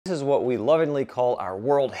This is what we lovingly call our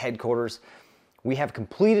world headquarters. We have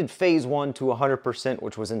completed phase 1 to 100%,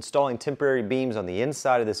 which was installing temporary beams on the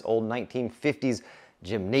inside of this old 1950s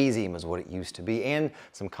gymnasium is what it used to be, and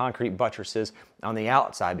some concrete buttresses on the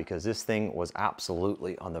outside because this thing was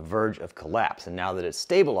absolutely on the verge of collapse. And now that it's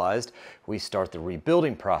stabilized, we start the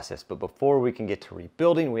rebuilding process. But before we can get to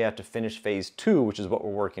rebuilding, we have to finish phase 2, which is what we're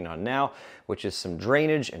working on now, which is some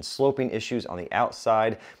drainage and sloping issues on the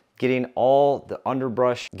outside, getting all the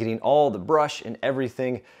underbrush, getting all the brush and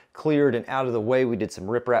everything cleared and out of the way. We did some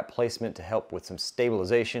riprap placement to help with some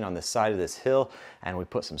stabilization on the side of this hill, and we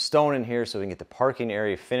put some stone in here so we can get the parking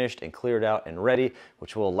area finished and cleared out and ready,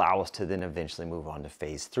 which will allow us to then eventually move on to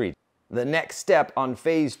phase 3. The next step on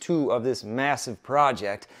phase 2 of this massive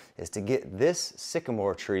project is to get this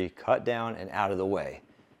sycamore tree cut down and out of the way.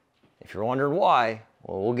 If you're wondering why,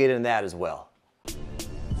 well, we'll get into that as well.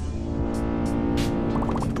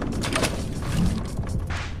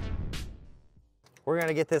 We're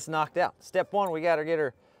gonna get this knocked out. Step 1, we gotta get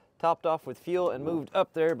her topped off with fuel and moved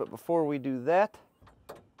up there, but before we do that,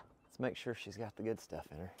 let's make sure she's got the good stuff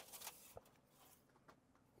in her.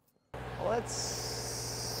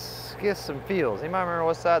 Let's get some fuels. Anybody remember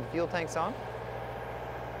what side the fuel tank's on?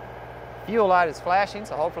 Fuel light is flashing,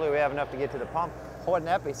 so hopefully we have enough to get to the pump. Wouldn't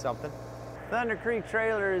that be something? Thunder Creek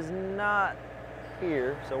trailer is not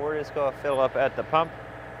here, so we're just gonna fill up at the pump.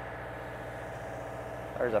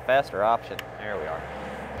 There's a faster option. There we are.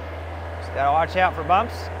 Just gotta watch out for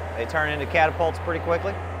bumps. They turn into catapults pretty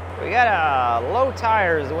quickly. We got a low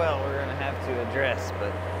tire as well we're gonna have to address,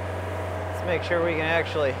 but let's make sure we can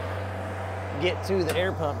actually get to the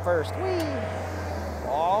air pump first. Whee!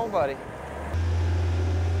 Oh, buddy.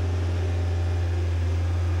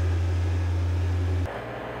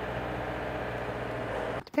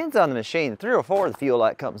 Depends on the machine. 3 or 4 the fuel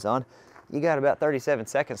light comes on. You got about 37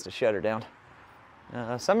 seconds to shut her down.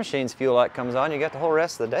 Some machines fuel light comes on, you got the whole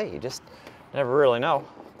rest of the day. You just never really know.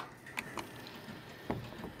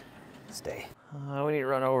 Stay. We need to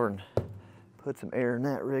run over and put some air in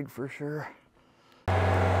that rig for sure.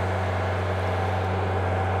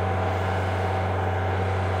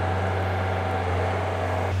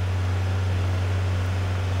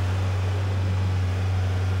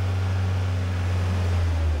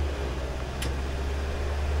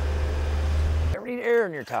 Never need air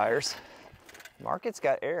in your tires. Market's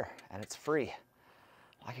got air and it's free,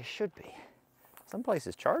 like it should be. Some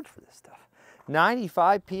places charge for this stuff.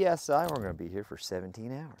 95 PSI, we're gonna be here for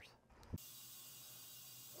 17 hours.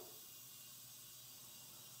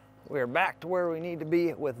 We're back to where we need to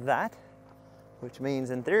be with that, which means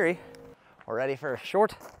in theory, we're ready for a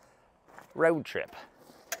short road trip.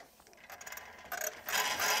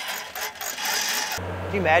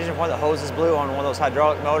 Can you imagine if one of the hoses blew on one of those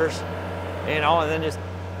hydraulic motors, you know, and then just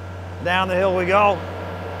down the hill we go,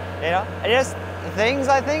 you know? Just things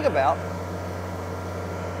I think about.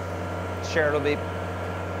 Sure, it'll be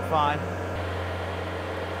fine.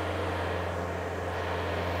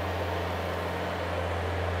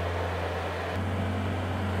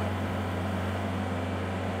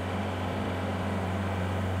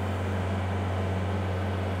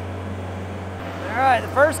 All right, the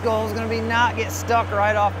first goal is going to be not get stuck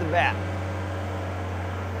right off the bat.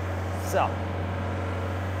 So,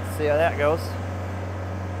 see how that goes.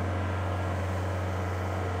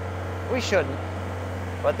 We shouldn't,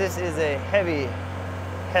 but this is a heavy,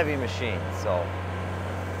 heavy machine, so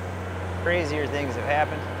crazier things have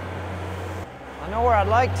happened. I know where I'd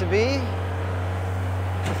like to be.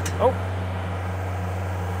 Oh.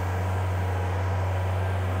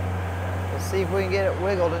 We'll see if we can get it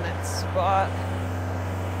wiggled in that spot.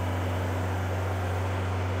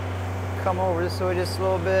 Come over this way just a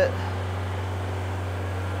little bit.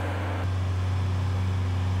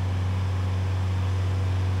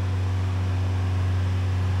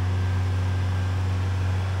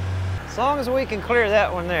 As long as we can clear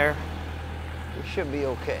that one there, we should be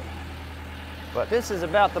okay. But this is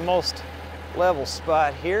about the most level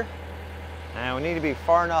spot here. And we need to be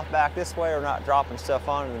far enough back this way or not dropping stuff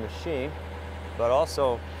onto the machine, but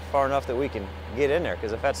also far enough that we can get in there,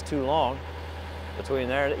 because if that's too long between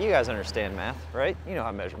there, you guys understand math, right? You know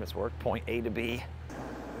how measurements work, point A to B.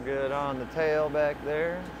 Good on the tail back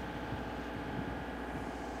there.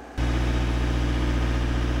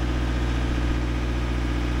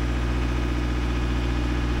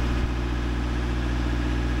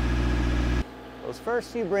 Those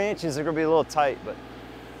first few branches are going to be a little tight, but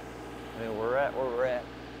I mean, we're at where we're at.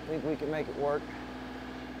 I think we can make it work.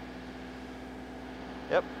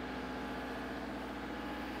 Yep.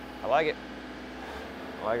 I like it.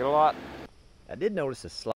 I like it a lot. I did notice a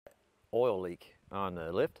slight oil leak on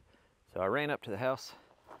the lift, so I ran up to the house,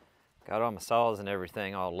 Got all my saws and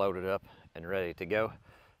everything all loaded up and ready to go.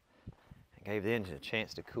 I gave the engine a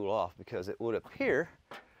chance to cool off because it would appear,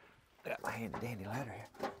 I got my handy dandy ladder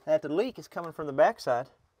here, that the leak is coming from the backside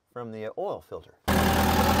from the oil filter.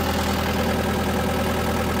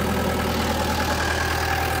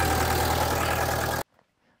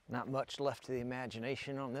 Not much left to the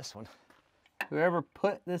imagination on this one. Whoever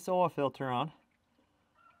put this oil filter on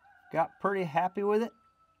got pretty happy with it.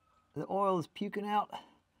 The oil is puking out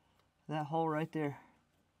that hole right there.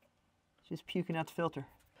 It's just puking out the filter.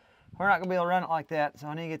 We're not gonna be able to run it like that, so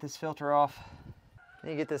I need to get this filter off. I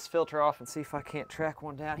need to get this filter off and see if I can't track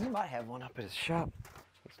one down. He might have one up at his shop.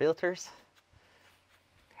 Filters,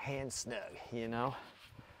 hand snug, you know?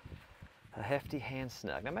 A hefty hand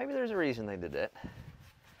snug. Now maybe there's a reason they did that.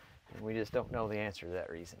 And we just don't know the answer to that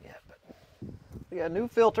reason yet. But we got a new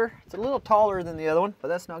filter. It's a little taller than the other one, but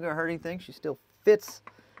that's not gonna hurt anything. She still fits.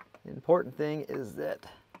 The important thing is that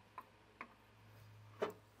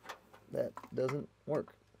that doesn't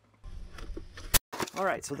work. All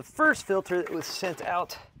right, so the first filter that was sent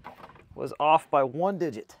out was off by 1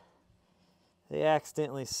 digit. They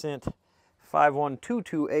accidentally sent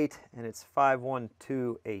 51228 and it's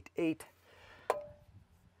 51288.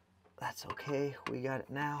 That's okay, we got it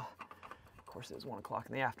now. Of course, it was 1 o'clock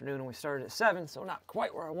in the afternoon and we started at 7, so not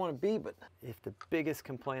quite where I want to be, but if the biggest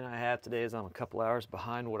complaint I have today is I'm a couple hours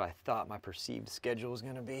behind what I thought my perceived schedule was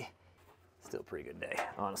going to be, still a pretty good day,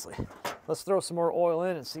 honestly. Let's throw some more oil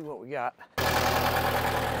in and see what we got.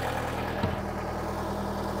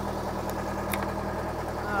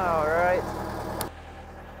 All right.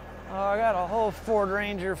 Oh, I got a whole Ford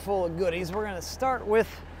Ranger full of goodies. We're going to start with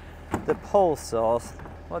the pole saws.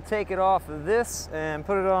 I'll take it off of this and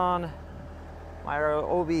put it on my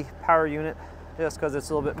OB power unit just because it's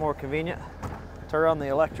a little bit more convenient to run the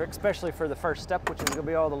electric, especially for the first step, which is going to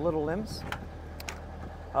be all the little limbs.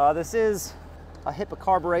 This is a HIPAA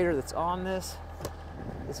carburetor that's on this.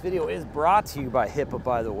 This video is brought to you by HIPAA,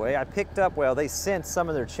 by the way. I picked up, well, they sent some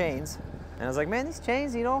of their chains, and I was like, man, these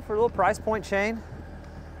chains, you know, for a little price point chain,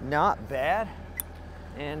 not bad.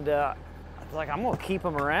 And I was like, I'm gonna keep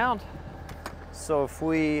them around. So if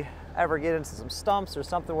we ever get into some stumps or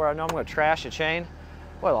something where I know I'm gonna trash a chain,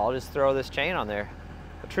 well, I'll just throw this chain on there.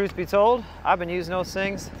 But truth be told, I've been using those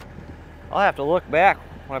things. I'll have to look back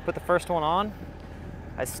when I put the first one on.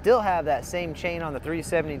 I still have that same chain on the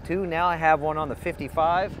 372. Now I have one on the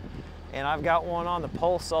 55, and I've got one on the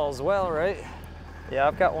pole saw as well, right? Yeah,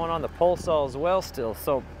 I've got one on the pole saw as well still.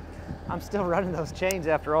 So I'm still running those chains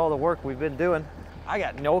after all the work we've been doing. I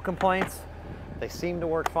got no complaints. They seem to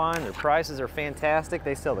work fine. Their prices are fantastic.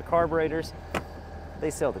 They sell the carburetors, they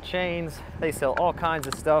sell the chains, they sell all kinds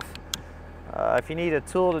of stuff. If you need a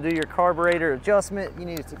tool to do your carburetor adjustment, you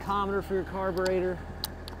need a tachometer for your carburetor,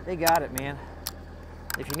 they got it, man.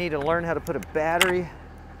 If you need to learn how to put a battery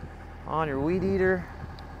on your weed eater,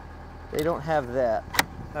 they don't have that.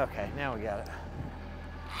 Okay, now we got it.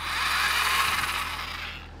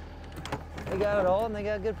 They got it all and they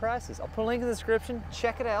got good prices. I'll put a link in the description,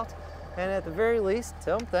 check it out, and at the very least,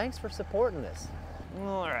 tell them thanks for supporting this.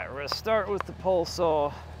 All right, we're gonna start with the pole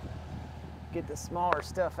saw. Get the smaller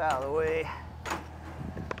stuff out of the way.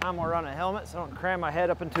 I'm gonna run a helmet so I don't cram my head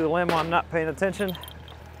up into a limb while I'm not paying attention.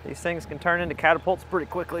 These things can turn into catapults pretty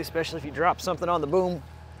quickly, especially if you drop something on the boom.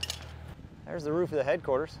 There's the roof of the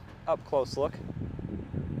headquarters. Up close look.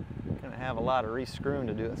 Gonna have a lot of re-screwing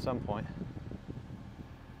to do at some point.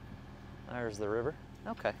 There's the river.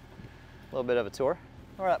 Okay, a little bit of a tour.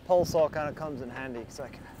 Where that pole saw kind of comes in handy because I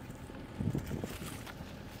can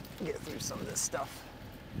get through some of this stuff.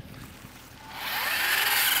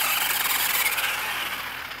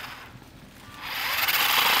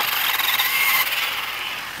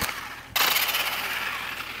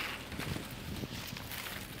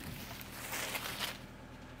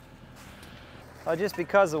 Just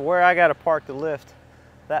because of where I got to park the lift,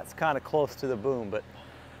 that's kind of close to the boom, but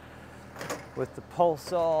with the pole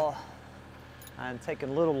saw and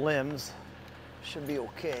taking little limbs, should be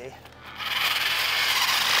okay.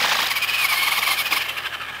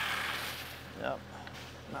 Yep,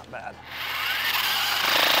 not bad.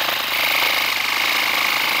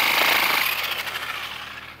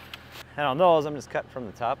 And on those, I'm just cutting from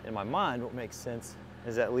the top. In my mind, what makes sense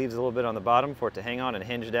is that leaves a little bit on the bottom for it to hang on and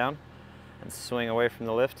hinge down and swing away from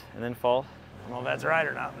the lift and then fall. I don't know if that's right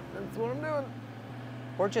or not, but that's what I'm doing.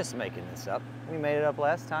 We're just making this up. We made it up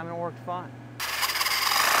last time and it worked fine.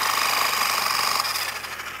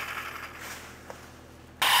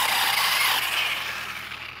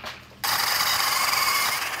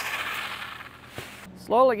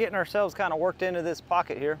 Slowly getting ourselves kind of worked into this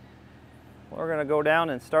pocket here. We're gonna go down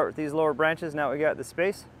and start with these lower branches now we got the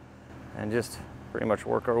space. and just pretty much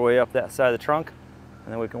work our way up that side of the trunk,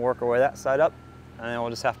 and then we can work our way that side up, and then we'll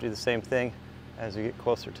just have to do the same thing as we get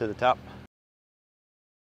closer to the top.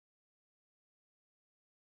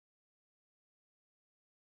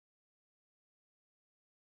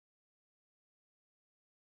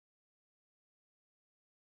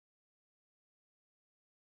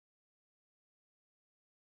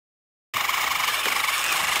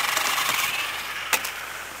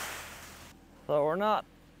 So we're not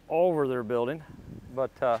over their building, but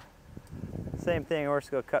same thing, we're just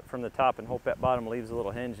going to cut from the top and hope that bottom leaves a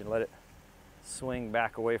little hinge and let it swing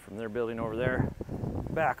back away from their building over there,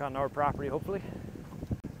 back on our property hopefully.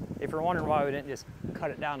 If you're wondering why we didn't just cut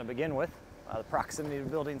it down to begin with, the proximity to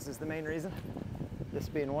buildings is the main reason, this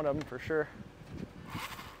being one of them for sure.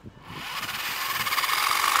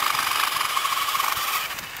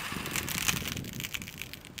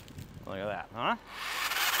 Look at that, huh?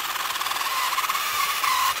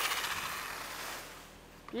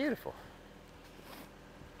 Beautiful.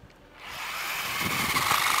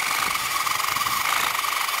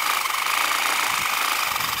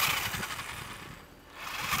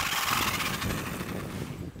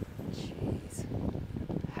 Jeez.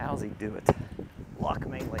 How's he do it? Luck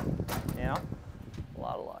mainly, you know? A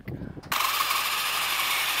lot of luck.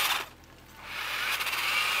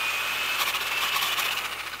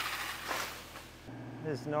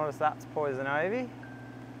 Just notice that's poison ivy.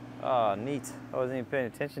 Oh, neat. I wasn't even paying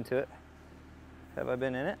attention to it. Have I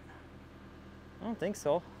been in it? I don't think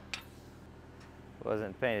so.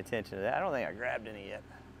 Wasn't paying attention to that. I don't think I grabbed any yet.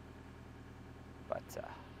 But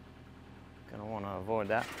gonna want to avoid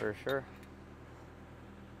that for sure.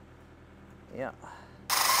 Yeah.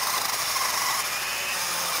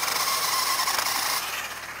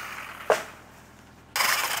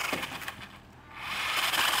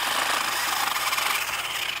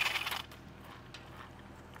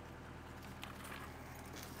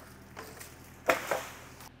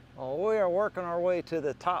 Well, we are working our way to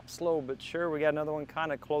the top slow but sure. We got another one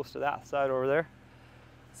kind of close to that side over there.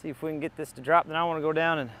 See if we can get this to drop. Then I want to go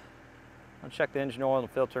down and I'll check the engine oil and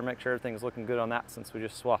filter, make sure everything's looking good on that since we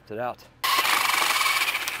just swapped it out.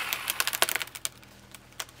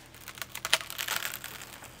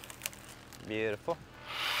 Beautiful.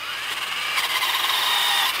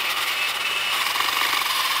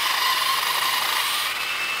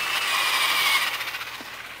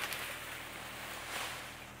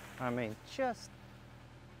 I mean, just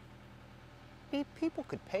people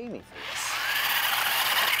could pay me for this.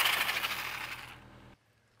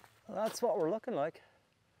 Well, that's what we're looking like.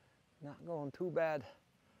 Not going too bad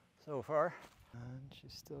so far. And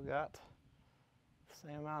she's still got the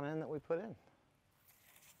same amount in that we put in.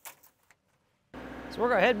 So we're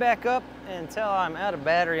gonna head back up until I'm out of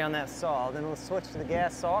battery on that saw. Then we'll switch to the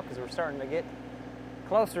gas saw because we're starting to get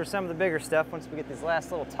closer to some of the bigger stuff once we get these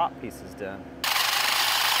last little top pieces done.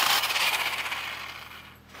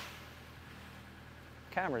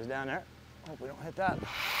 Camera's down there. Hope we don't hit that.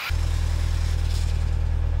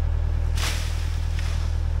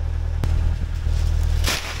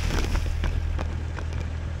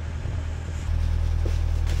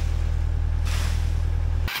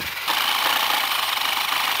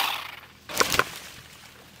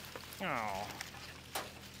 Oh,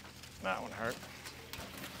 that one hurt.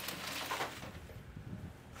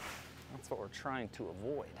 That's what we're trying to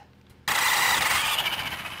avoid.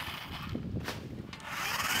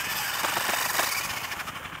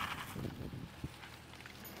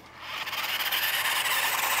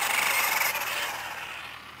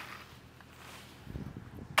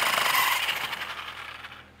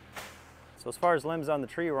 So as far as limbs on the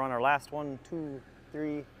tree, we're on our last 1, 2,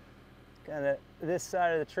 3, kind of this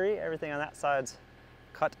side of the tree. Everything on that side's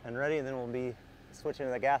cut and ready, and then we'll be switching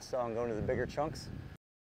to the gas saw and going to the bigger chunks.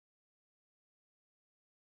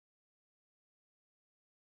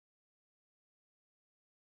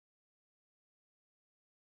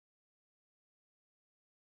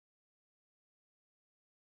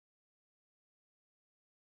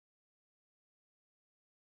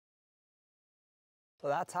 So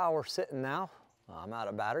that's how we're sitting now. I'm out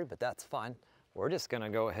of battery, but that's fine. We're just gonna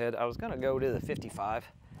go ahead. I was gonna go to the 55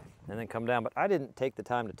 and then come down, but I didn't take the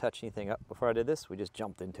time to touch anything up before I did this. We just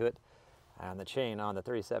jumped into it. And the chain on the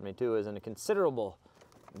 372 is in a considerable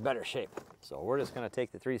better shape. So we're just gonna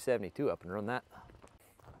take the 372 up and run that.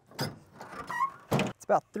 It's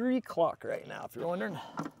about 3 o'clock right now, if you're wondering.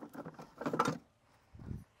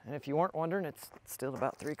 And if you weren't wondering, it's still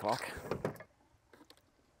about 3 o'clock.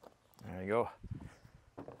 There you go.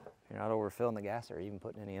 You're not overfilling the gas or even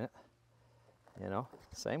putting any in it. You know,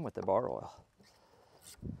 same with the bar oil.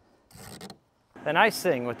 The nice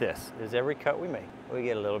thing with this is every cut we make, we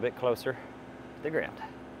get a little bit closer to the ground.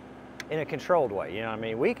 In a controlled way, you know what I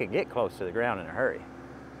mean? We could get close to the ground in a hurry.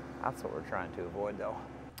 That's what we're trying to avoid though.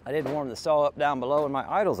 I did warm the saw up down below and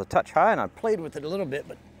my idle's a touch high and I played with it a little bit,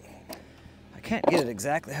 but I can't get it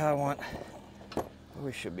exactly how I want.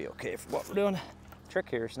 We should be okay for what we're doing. Trick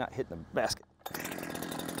here is not hitting the basket.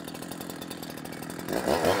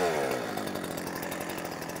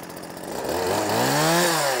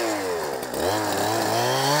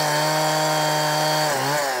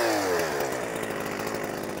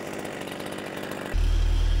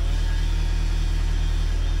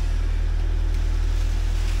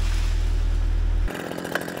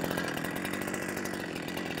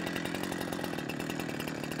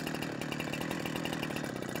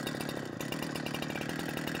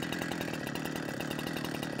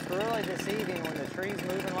 Really deceiving when the tree's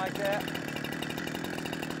moving like that.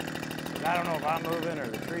 I don't know if I'm moving or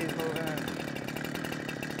the tree's moving.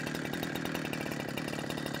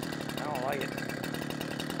 I don't like it.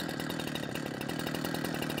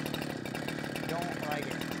 Don't like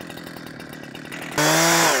it.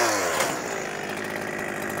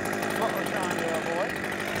 That's what we're trying to avoid.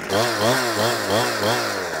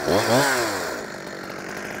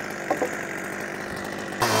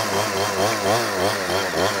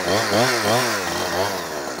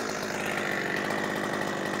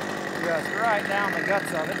 Just right down the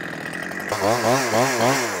guts of it.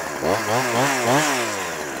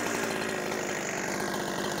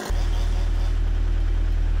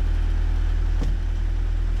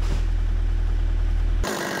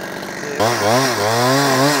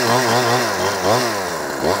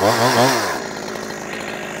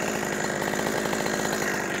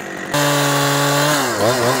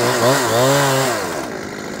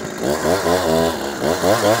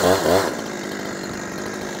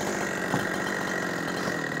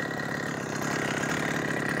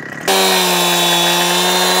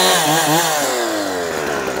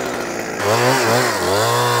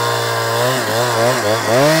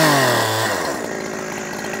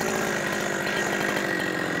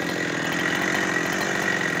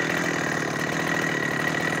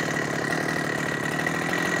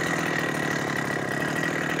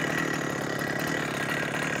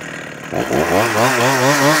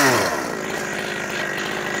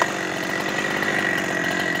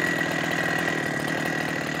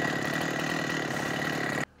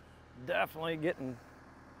 Definitely getting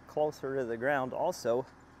closer to the ground, also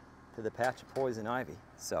to the patch of poison ivy.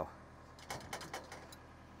 So,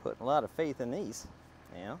 putting a lot of faith in these,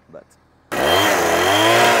 you know, but that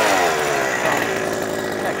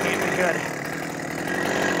can't be good.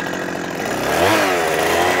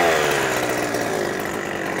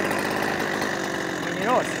 I mean, you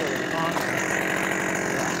know it's still gonna be fun.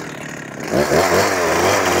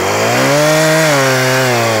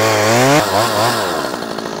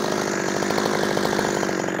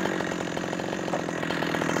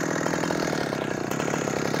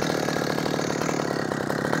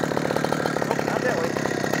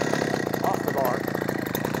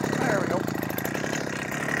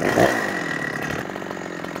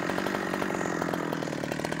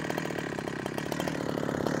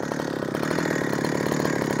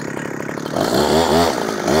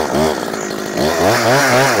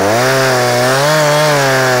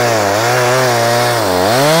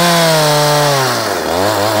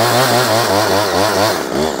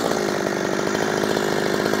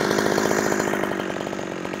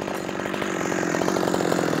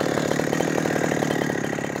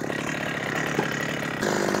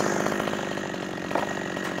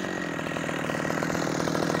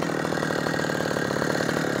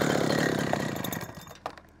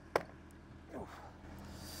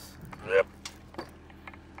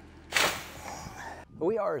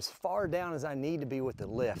 We are as far down as I need to be with the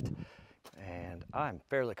lift, and I'm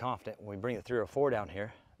fairly confident when we bring the 304 down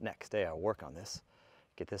here, next day I'll work on this,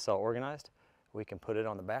 get this all organized, we can put it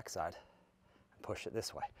on the backside and push it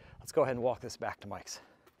this way. Let's go ahead and walk this back to Mike's.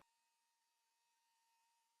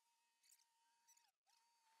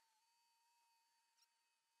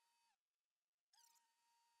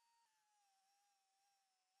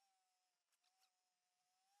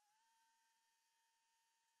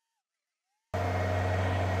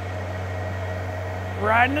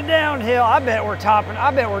 Riding the downhill. I bet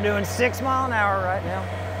we're doing 6 miles an hour right now.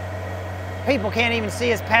 People can't even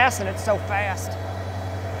see us passing it so fast.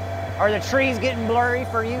 Are the trees getting blurry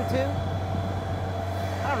for you too?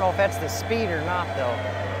 I don't know if that's the speed or not though.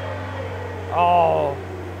 Oh,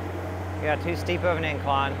 you got too steep of an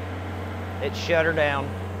incline. It shut her down.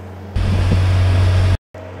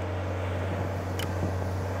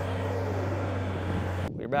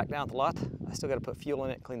 We're back down at the lot. I still got to put fuel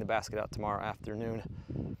in it, clean the basket out tomorrow afternoon.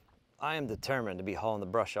 I am determined to be hauling the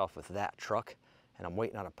brush off with that truck, and I'm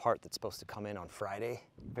waiting on a part that's supposed to come in on Friday.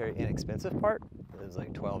 Very inexpensive part. It was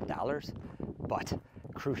like $12, but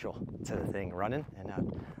crucial to the thing running and not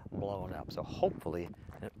blowing up. So hopefully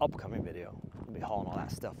in an upcoming video, I'll be hauling all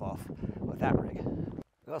that stuff off with that rig.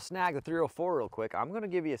 I'll snag the 304 real quick. I'm gonna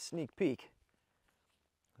give you a sneak peek.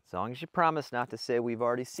 As long as you promise not to say we've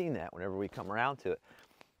already seen that whenever we come around to it.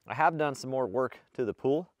 I have done some more work to the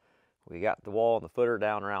pool. We got the wall and the footer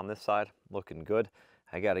down around this side, looking good.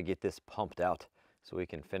 I gotta get this pumped out so we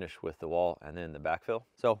can finish with the wall and then the backfill.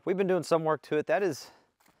 So we've been doing some work to it. That is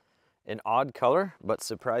an odd color, but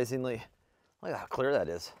surprisingly, look at how clear that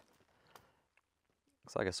is.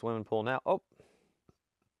 Looks like a swimming pool now. Oh,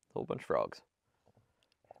 a whole bunch of frogs.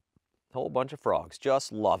 Whole bunch of frogs,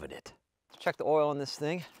 just loving it. Let's check the oil on this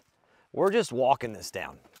thing. We're just walking this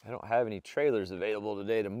down. I don't have any trailers available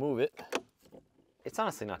today to move it. It's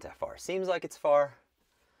honestly not that far. Seems like it's far.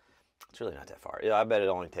 It's really not that far. Yeah, I bet it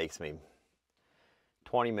only takes me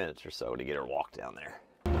 20 minutes or so to get her walk down there.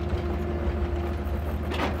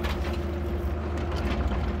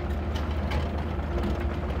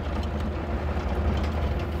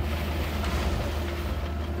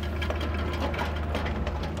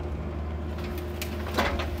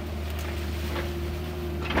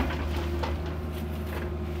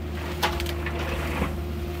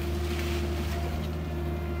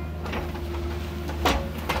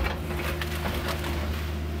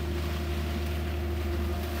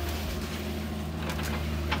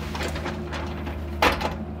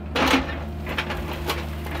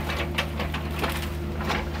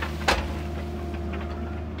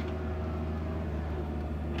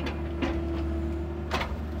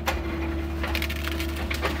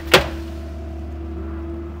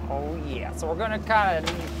 So we're gonna kind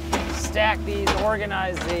of stack these,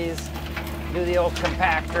 organize these, do the old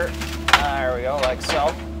compactor. There we go, like so.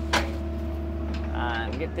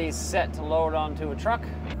 And get these set to load onto a truck.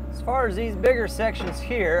 As far as these bigger sections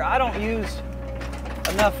here, I don't use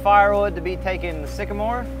enough firewood to be taking the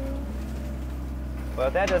sycamore,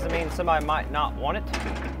 but that doesn't mean somebody might not want it.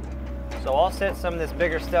 So I'll set some of this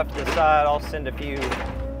bigger stuff to the side. I'll send a few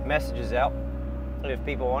messages out. If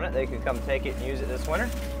people want it, they could come take it and use it this winter.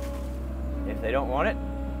 If they don't want it,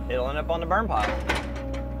 it'll end up on the burn pile.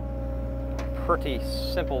 Pretty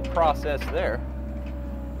simple process there.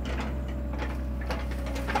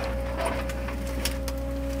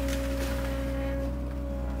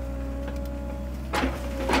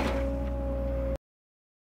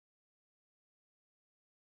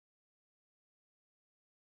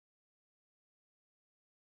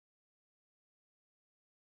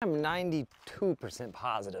 I'm 92%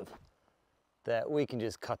 positive that we can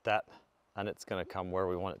just cut that and it's gonna come where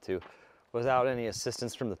we want it to without any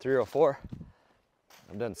assistance from the 304.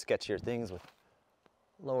 I've done sketchier things with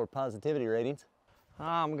lower positivity ratings.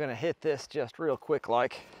 I'm gonna hit this just real quick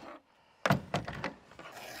like.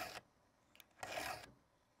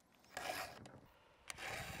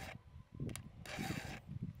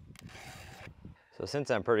 So since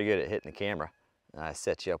I'm pretty good at hitting the camera, I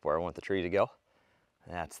set you up where I want the tree to go.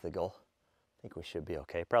 That's the goal. I think we should be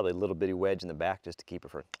okay. Probably a little bitty wedge in the back just to keep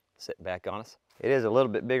it from sitting back on us. It is a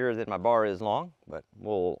little bit bigger than my bar is long, but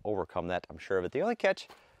we'll overcome that, I'm sure of it. The only catch,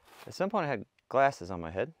 at some point I had glasses on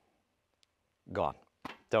my head. Gone.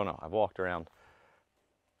 Don't know. I've walked around.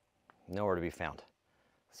 Nowhere to be found.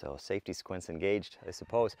 So safety squints engaged, I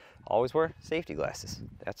suppose. Always wear safety glasses.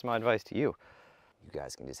 That's my advice to you. You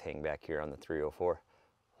guys can just hang back here on the 304.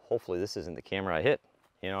 Hopefully this isn't the camera I hit.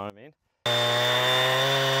 You know what I mean?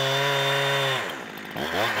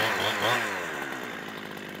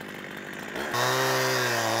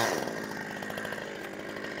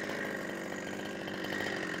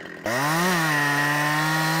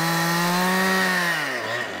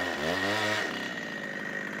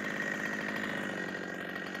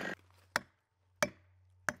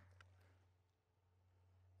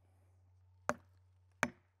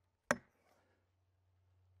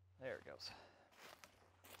 There it goes.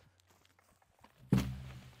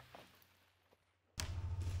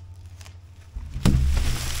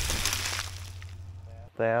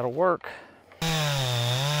 That'll work.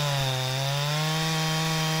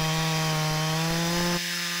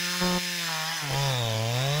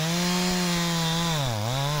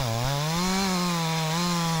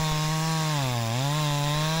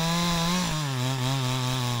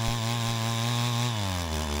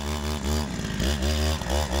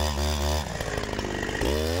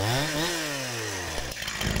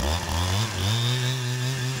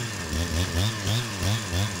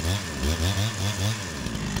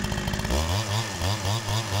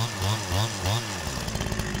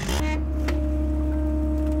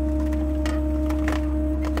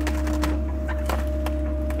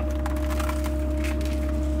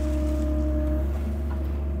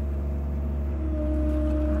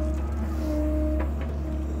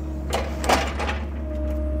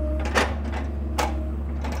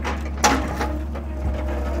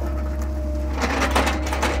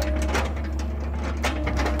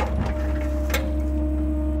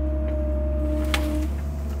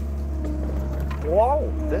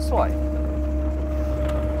 way.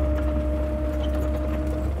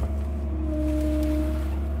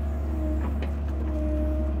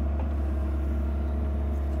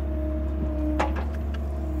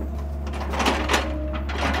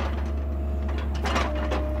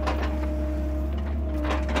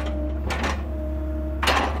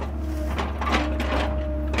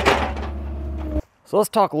 So let's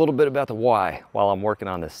talk a little bit about the why while I'm working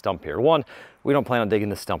on this stump here. One, we don't plan on digging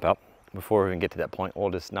this stump out. Before we even get to that point,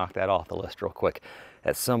 we'll just knock that off the list real quick.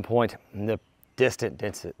 At some point in the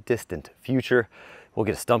distant future, we'll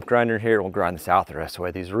get a stump grinder in here and we'll grind this out the rest of the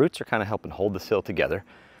way. These roots are kind of helping hold this hill together.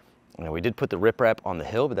 And we did put the riprap on the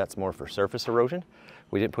hill, but that's more for surface erosion.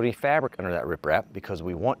 We didn't put any fabric under that riprap because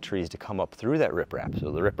we want trees to come up through that riprap. So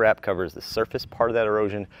the riprap covers the surface part of that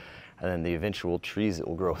erosion, and then the eventual trees that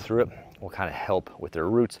will grow through it will kind of help with their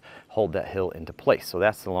roots hold that hill into place. So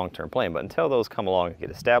that's the long-term plan. But until those come along and get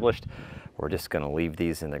established, we're just going to leave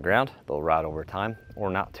these in the ground. They'll rot over time. We're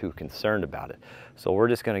not too concerned about it. So we're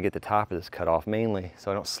just going to get the top of this cut off mainly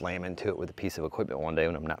so I don't slam into it with a piece of equipment one day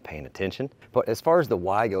when I'm not paying attention. But as far as the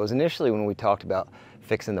why goes, initially when we talked about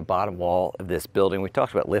fixing the bottom wall of this building, we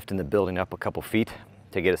talked about lifting the building up a couple feet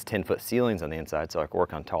to get us 10-foot ceilings on the inside so I could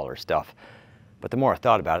work on taller stuff. But the more I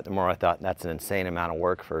thought about it, the more I thought that's an insane amount of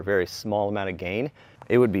work for a very small amount of gain.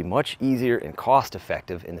 It would be much easier and cost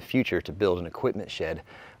effective in the future to build an equipment shed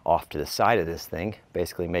off to the side of this thing,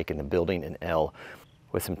 basically making the building an L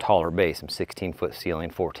with some taller bays, some 16-foot ceiling,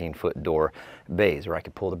 14-foot door bays where I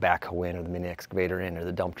could pull the backhoe in or the mini excavator in or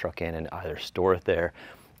the dump truck in and either store it there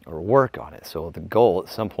or work on it. So the goal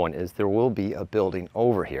at some point is there will be a building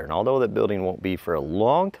over here. And although that building won't be for a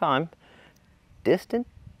long time, distant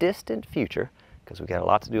future, because we got a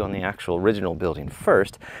lot to do on the actual original building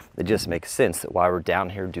first, it just makes sense that while we're down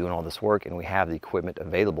here doing all this work and we have the equipment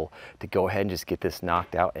available to go ahead and just get this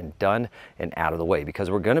knocked out and done and out of the way, because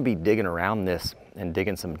we're going to be digging around this and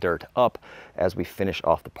digging some dirt up as we finish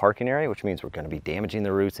off the parking area, which means we're going to be damaging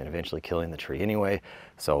the roots and eventually killing the tree anyway.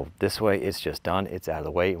 So this way it's just done, it's out of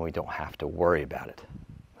the way, and we don't have to worry about it.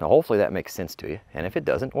 Now hopefully that makes sense to you, and if it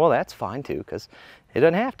doesn't, well, that's fine too, because it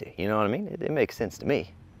doesn't have to, you know what I mean? It makes sense to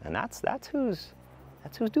me, and that's who's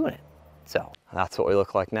doing it. So that's what we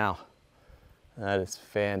look like now. That is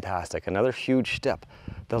fantastic. Another huge step.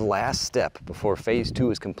 The last step before phase 2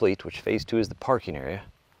 is complete, which phase 2 is the parking area.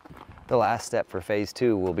 The last step for phase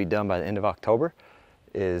 2 will be done by the end of October,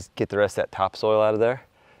 is get the rest of that topsoil out of there,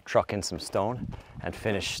 truck in some stone, and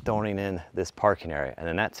finish stoning in this parking area. And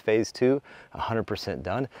then that's phase 2, 100%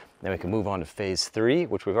 done. Then we can move on to phase 3,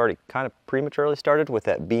 which we've already kind of prematurely started with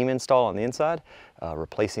that beam install on the inside,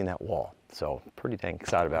 replacing that wall. So pretty dang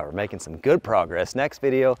excited about it. We're making some good progress. Next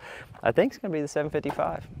video, I think, is going to be the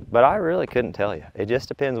 755, but I really couldn't tell you. It just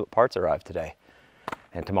depends what parts arrive today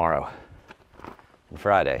and tomorrow and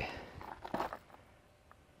Friday.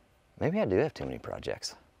 Maybe I do have too many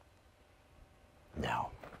projects. No,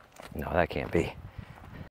 that can't be.